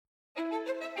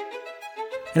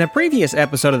In a previous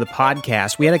episode of the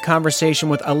podcast, we had a conversation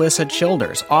with Alisa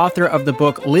Childers, author of the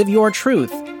book Live Your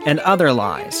Truth and Other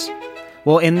Lies.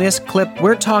 Well, in this clip,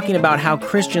 we're talking about how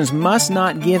Christians must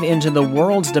not give in to the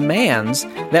world's demands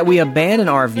that we abandon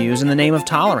our views in the name of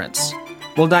tolerance.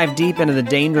 We'll dive deep into the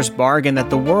dangerous bargain that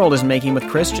the world is making with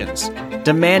Christians,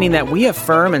 demanding that we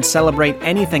affirm and celebrate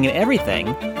anything and everything,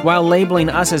 while labeling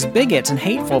us as bigots and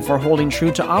hateful for holding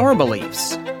true to our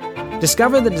beliefs.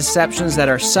 Discover the deceptions that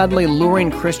are subtly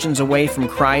luring Christians away from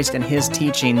Christ and His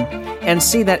teaching, and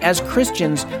see that as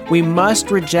Christians, we must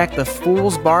reject the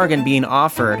fool's bargain being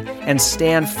offered and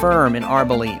stand firm in our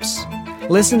beliefs.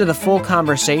 Listen to the full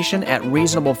conversation at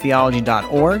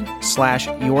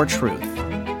reasonabletheology.org/yourtruth.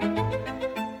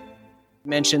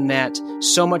 Mention that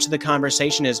so much of the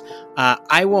conversation is,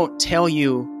 I won't tell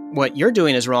you what you're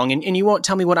doing is wrong, and you won't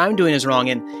tell me what I'm doing is wrong.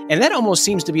 And that almost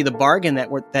seems to be the bargain that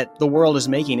the world is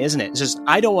making, isn't it? It's just,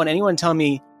 I don't want anyone telling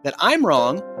me that I'm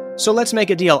wrong, so let's make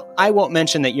a deal. I won't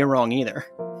mention that you're wrong either.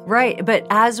 Right, but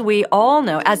as we all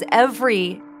know, as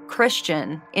every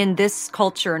Christian in this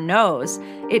culture knows,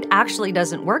 it actually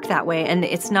doesn't work that way, and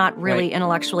it's not really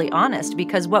intellectually honest,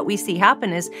 because what we see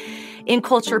happen is, in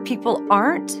culture, people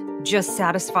aren't just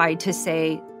satisfied to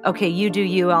say, okay, you do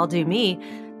you, I'll do me.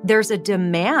 There's a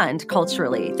demand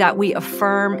culturally that we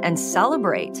affirm and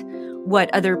celebrate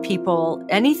what other people,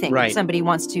 anything somebody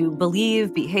wants to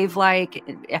believe, behave like,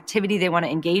 activity they want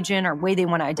to engage in, or way they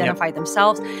want to identify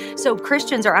themselves. So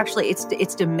Christians are actually,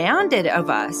 it's demanded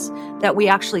of us that we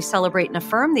actually celebrate and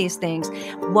affirm these things,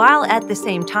 while at the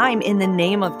same time, in the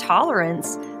name of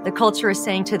tolerance, the culture is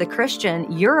saying to the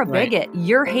Christian, you're a bigot,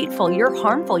 you're hateful, you're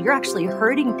harmful, you're actually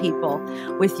hurting people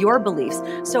with your beliefs.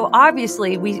 So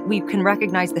obviously we can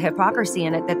recognize the hypocrisy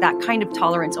in it, that kind of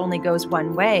tolerance only goes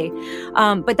one way.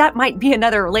 But that might be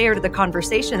another layer to the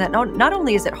conversation, that not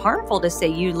only is it harmful to say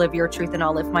you live your truth and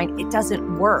I'll live mine, it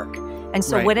doesn't work. And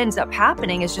so what ends up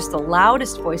happening is just the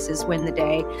loudest voices win the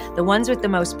day. The ones with the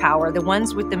most power, the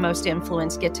ones with the most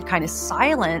influence get to kind of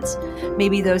silence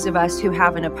maybe those of us who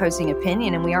have an opposing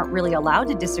opinion, and we aren't really allowed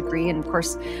to disagree. And of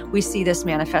course, we see this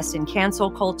manifest in cancel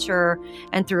culture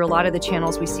and through a lot of the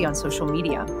channels we see on social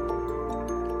media.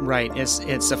 Right.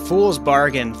 It's a fool's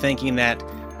bargain, thinking that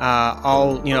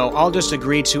I'll just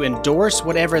agree to endorse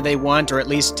whatever they want, or at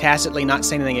least tacitly not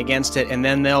say anything against it, and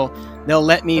then they'll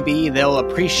let me be. They'll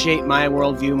appreciate my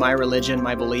worldview, my religion,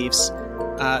 my beliefs.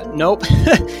 Nope.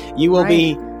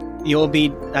 It'll be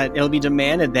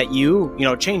demanded that you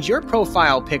change your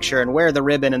profile picture and wear the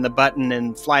ribbon and the button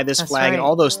and fly this flag and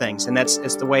all those things. And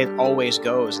it's the way it always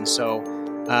goes. And so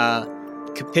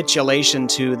capitulation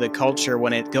to the culture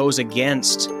when it goes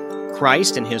against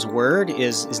Christ and His Word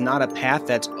is not a path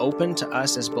that's open to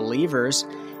us as believers.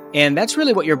 And that's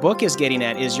really what your book is getting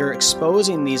at, is you're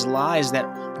exposing these lies that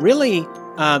really,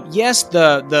 yes,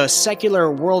 the secular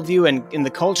worldview and in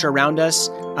the culture around us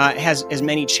has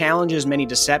many challenges, many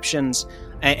deceptions,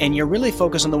 and you're really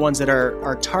focused on the ones that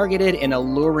are targeted and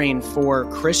alluring for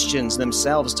Christians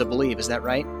themselves to believe. Is that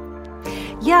right?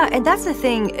 Yeah, and that's the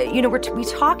thing. We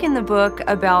talk in the book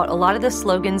about a lot of the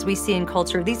slogans we see in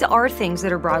culture. These are things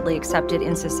that are broadly accepted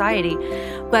in society.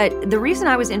 But the reason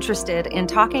I was interested in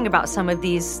talking about some of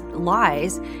these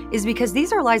lies is because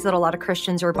these are lies that a lot of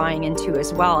Christians are buying into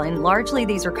as well. And largely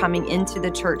these are coming into the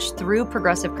church through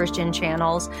progressive Christian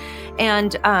channels.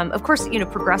 And of course,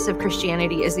 progressive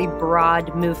Christianity is a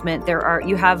broad movement.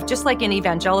 You have, just like in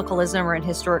evangelicalism or in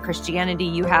historic Christianity,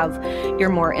 you have your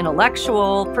more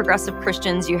intellectual progressive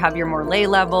Christians, you have your more lay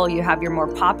level, you have your more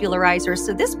popularizers.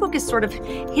 So this book is sort of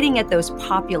hitting at those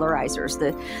popularizers,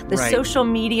 the social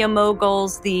media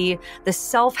moguls, the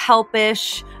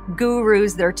self-helpish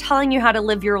gurus. They're telling you how to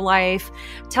live your life,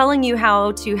 telling you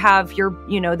how to have your,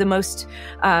 the most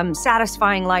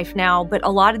satisfying life now. But a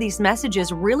lot of these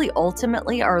messages really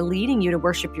ultimately are leading you to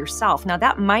worship yourself. Now,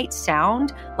 that might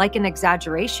sound like an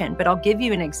exaggeration, but I'll give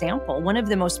you an example. One of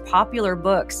the most popular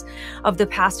books of the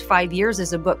past 5 years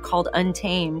is a book called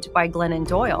Untamed by Glennon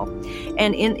Doyle.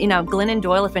 And Glennon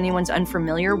Doyle, if anyone's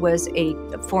unfamiliar, was a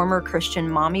former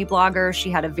Christian mommy blogger. She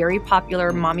had a very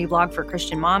popular mommy blog for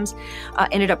Christian moms,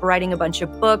 ended up writing a bunch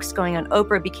of books, going on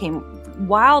Oprah, became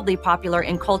wildly popular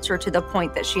in culture to the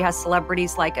point that she has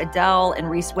celebrities like Adele and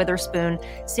Reese Witherspoon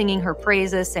singing her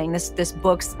praises, saying this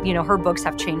book's, her books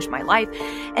have changed my life.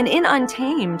 And in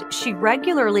Untamed, she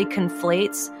regularly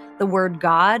conflates the word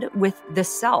God with the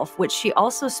self, which she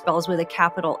also spells with a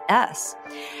capital S.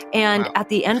 And Wow. at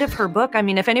the end of her book, I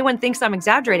mean, if anyone thinks I'm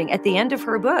exaggerating, at the end of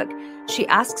her book, she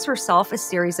asks herself a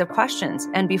series of questions.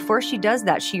 And before she does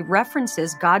that, she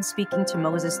references God speaking to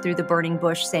Moses through the burning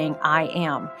bush saying, I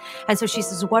am. And so she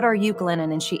says, what are you,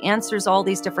 Glennon? And she answers all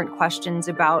these different questions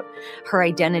about her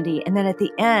identity. And then at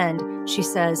the end, she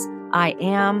says, I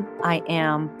am, I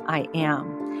am, I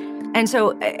am. And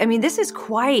so, I mean, this is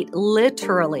quite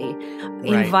literally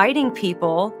inviting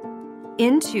people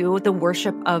into the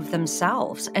worship of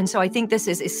themselves. And so I think this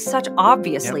is such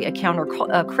obviously a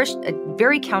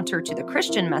very counter to the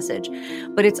Christian message,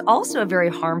 but it's also a very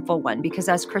harmful one because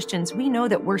as Christians, we know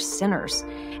that we're sinners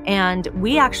and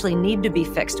we actually need to be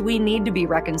fixed. We need to be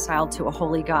reconciled to a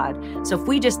holy God. So if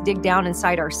we just dig down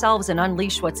inside ourselves and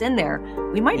unleash what's in there,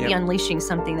 we might be unleashing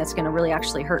something that's going to really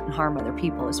actually hurt and harm other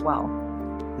people as well.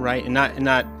 Right, and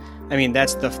not. I mean,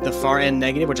 that's the far end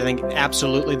negative, which I think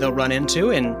absolutely they'll run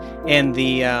into, and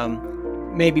the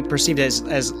maybe perceived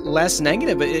as less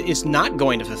negative, but it's not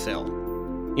going to fulfill.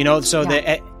 You know, so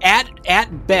that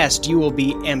at best you will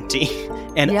be empty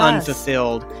and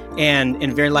unfulfilled,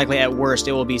 and very likely at worst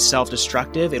it will be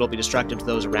self-destructive. It'll be destructive to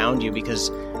those around you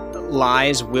because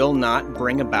lies will not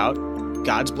bring about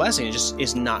God's blessing. It just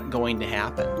is not going to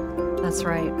happen. That's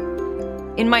right.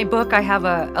 In my book, I have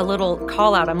a little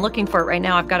call out. I'm looking for it right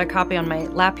now. I've got a copy on my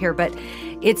lap here, but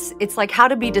it's like how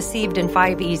to be deceived in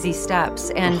 5 easy steps.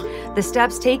 And the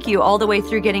steps take you all the way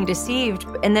through getting deceived.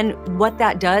 And then what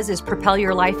that does is propel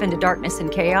your life into darkness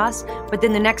and chaos. But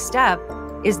then the next step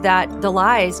is that the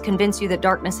lies convince you that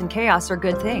darkness and chaos are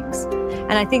good things.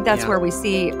 And I think that's where we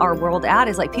see our world at,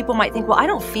 is like people might think, well, I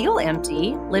don't feel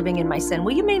empty living in my sin.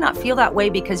 Well, you may not feel that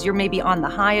way because you're maybe on the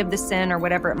high of the sin or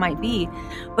whatever it might be.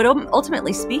 But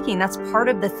ultimately speaking, that's part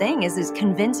of the thing is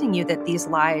convincing you that these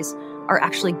lies are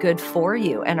actually good for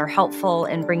you and are helpful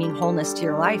in bringing wholeness to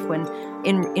your life when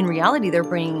in reality, they're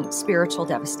bringing spiritual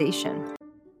devastation.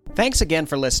 Thanks again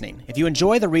for listening. If you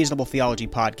enjoy the Reasonable Theology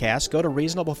podcast, go to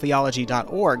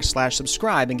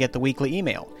reasonabletheology.org/subscribe and get the weekly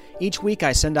email. Each week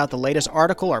I send out the latest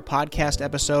article or podcast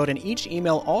episode, and each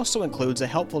email also includes a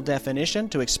helpful definition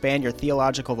to expand your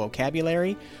theological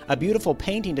vocabulary, a beautiful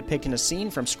painting depicting a scene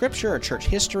from Scripture or church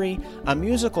history, a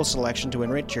musical selection to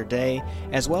enrich your day,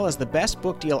 as well as the best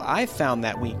book deal I've found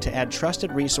that week to add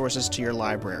trusted resources to your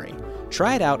library.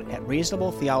 Try it out at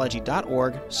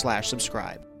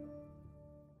reasonabletheology.org/subscribe.